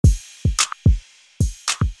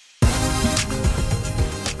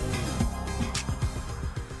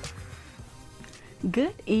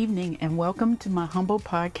Good evening and welcome to my humble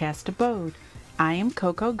podcast abode. I am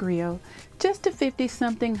Coco Griot, just a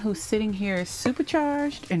 50-something who's sitting here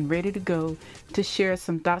supercharged and ready to go to share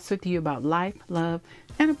some thoughts with you about life, love,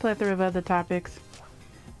 and a plethora of other topics.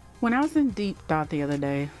 When I was in deep thought the other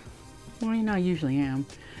day, I usually am,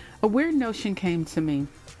 a weird notion came to me.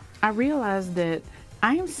 I realized that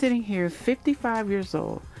I am sitting here 55 years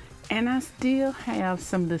old and I still have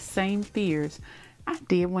some of the same fears I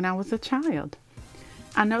did when I was a child.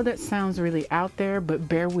 I know that sounds really out there, but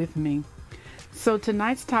bear with me. So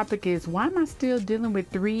tonight's topic is, why am I still dealing with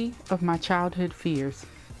 3 of my childhood fears?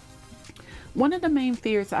 One of the main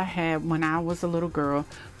fears I had when I was a little girl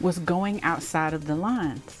was going outside of the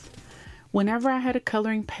lines. Whenever I had a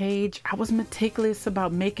coloring page, I was meticulous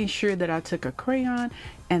about making sure that I took a crayon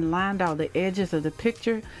and lined all the edges of the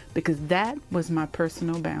picture because that was my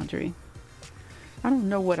personal boundary. I don't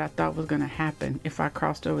know what I thought was going to happen if I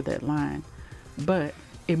crossed over that line, but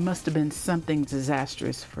it must have been something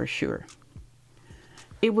disastrous for sure.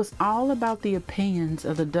 It was all about the opinions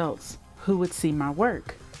of adults who would see my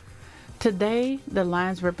work. Today, the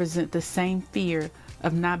lines represent the same fear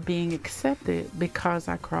of not being accepted because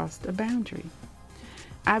I crossed a boundary.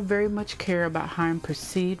 I very much care about how I'm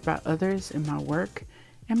perceived by others in my work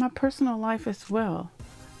and my personal life as well.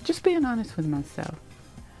 Just being honest with myself.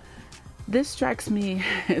 This strikes me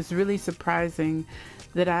as really surprising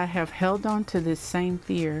that I have held on to this same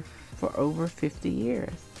fear for over 50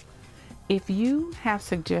 years. If you have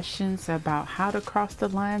suggestions about how to cross the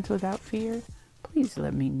lines without fear, please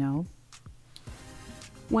let me know.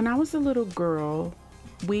 When I was a little girl,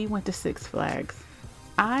 we went to Six Flags.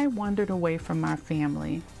 I wandered away from my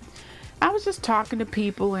family. I was just talking to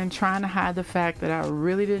people and trying to hide the fact that I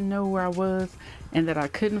really didn't know where I was and that I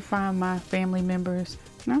couldn't find my family members,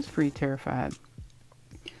 and I was pretty terrified.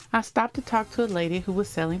 I stopped to talk to a lady who was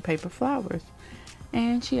selling paper flowers,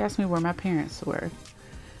 and she asked me where my parents were.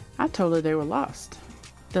 I told her they were lost.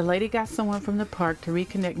 The lady got someone from the park to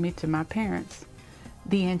reconnect me to my parents.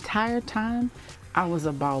 The entire time, I was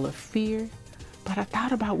a ball of fear, but I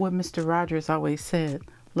thought about what Mr. Rogers always said,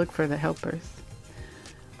 look for the helpers.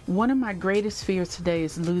 One of my greatest fears today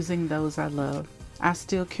is losing those I love. I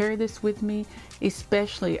still carry this with me,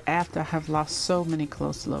 especially after I have lost so many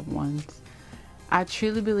close loved ones. I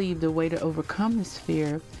truly believe the way to overcome this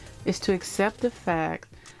fear is to accept the fact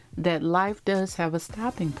that life does have a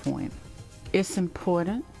stopping point. It's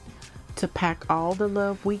important to pack all the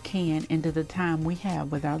love we can into the time we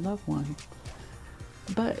have with our loved ones.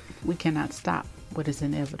 But we cannot stop what is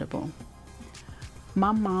inevitable.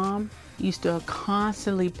 My mom used to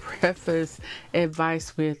constantly preface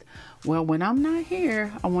advice with, well, when I'm not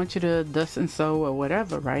here, I want you to thus and so or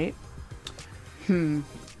whatever, right?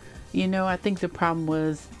 I think the problem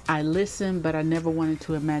was I listened, but I never wanted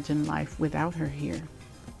to imagine life without her here.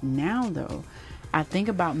 Now, though, I think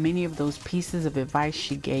about many of those pieces of advice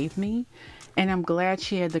she gave me, and I'm glad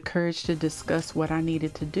she had the courage to discuss what I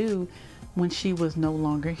needed to do when she was no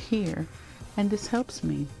longer here, and this helps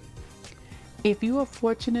me. If you are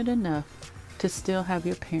fortunate enough to still have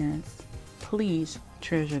your parents, please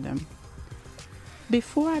treasure them.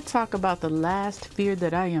 Before I talk about the last fear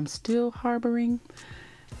that I am still harboring,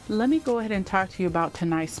 let me go ahead and talk to you about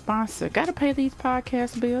tonight's sponsor. Gotta pay these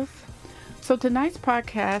podcast bills. So tonight's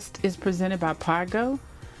podcast is presented by Podgo.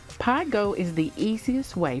 Podgo is the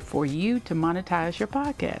easiest way for you to monetize your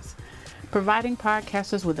podcast, providing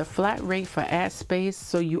podcasters with a flat rate for ad space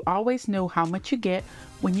so you always know how much you get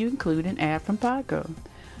when you include an ad from Podgo.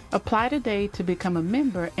 Apply today to become a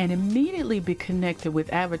member and immediately be connected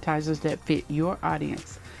with advertisers that fit your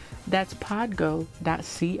audience. That's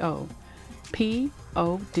podgo.co. podgo.co.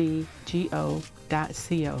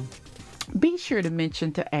 Be sure to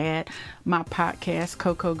mention to add my podcast,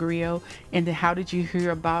 Coco Griot, in the How Did You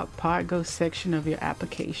Hear About Podgo section of your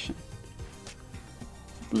application.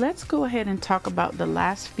 Let's go ahead and talk about the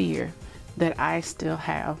last fear that I still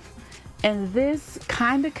have. And this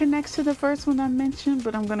kind of connects to the first one I mentioned,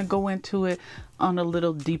 but I'm going to go into it on a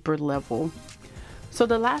little deeper level. So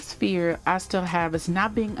the last fear I still have is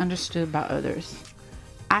not being understood by others.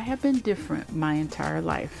 I have been different my entire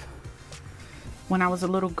life. When I was a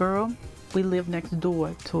little girl, we lived next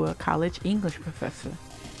door to a college English professor.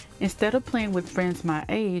 Instead of playing with friends my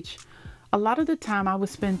age, a lot of the time I would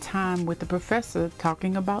spend time with the professor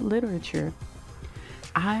talking about literature.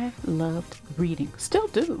 I loved reading, still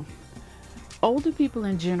do. Older people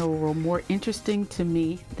in general were more interesting to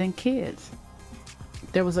me than kids.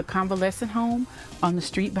 There was a convalescent home on the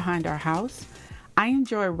street behind our house. I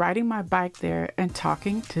enjoyed riding my bike there and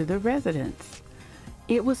talking to the residents.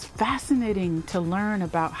 It was fascinating to learn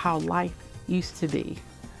about how life used to be.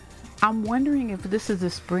 I'm wondering if this is a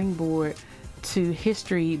springboard to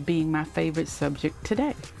history being my favorite subject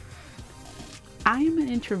today. I am an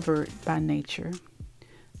introvert by nature.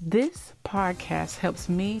 This podcast helps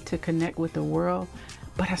me to connect with the world,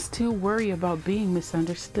 but I still worry about being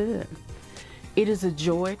misunderstood. It is a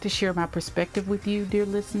joy to share my perspective with you, dear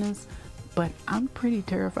listeners, but I'm pretty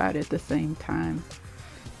terrified at the same time.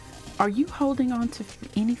 Are you holding on to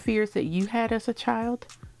any fears that you had as a child?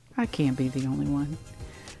 I can't be the only one.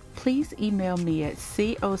 Please email me at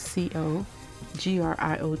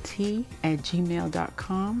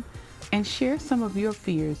cocogriot@gmail.com and share some of your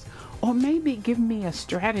fears, or maybe give me a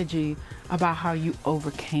strategy about how you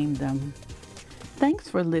overcame them. Thanks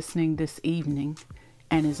for listening this evening,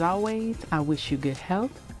 and as always, I wish you good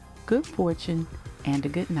health, good fortune, and a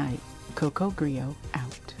good night. Coco Griot.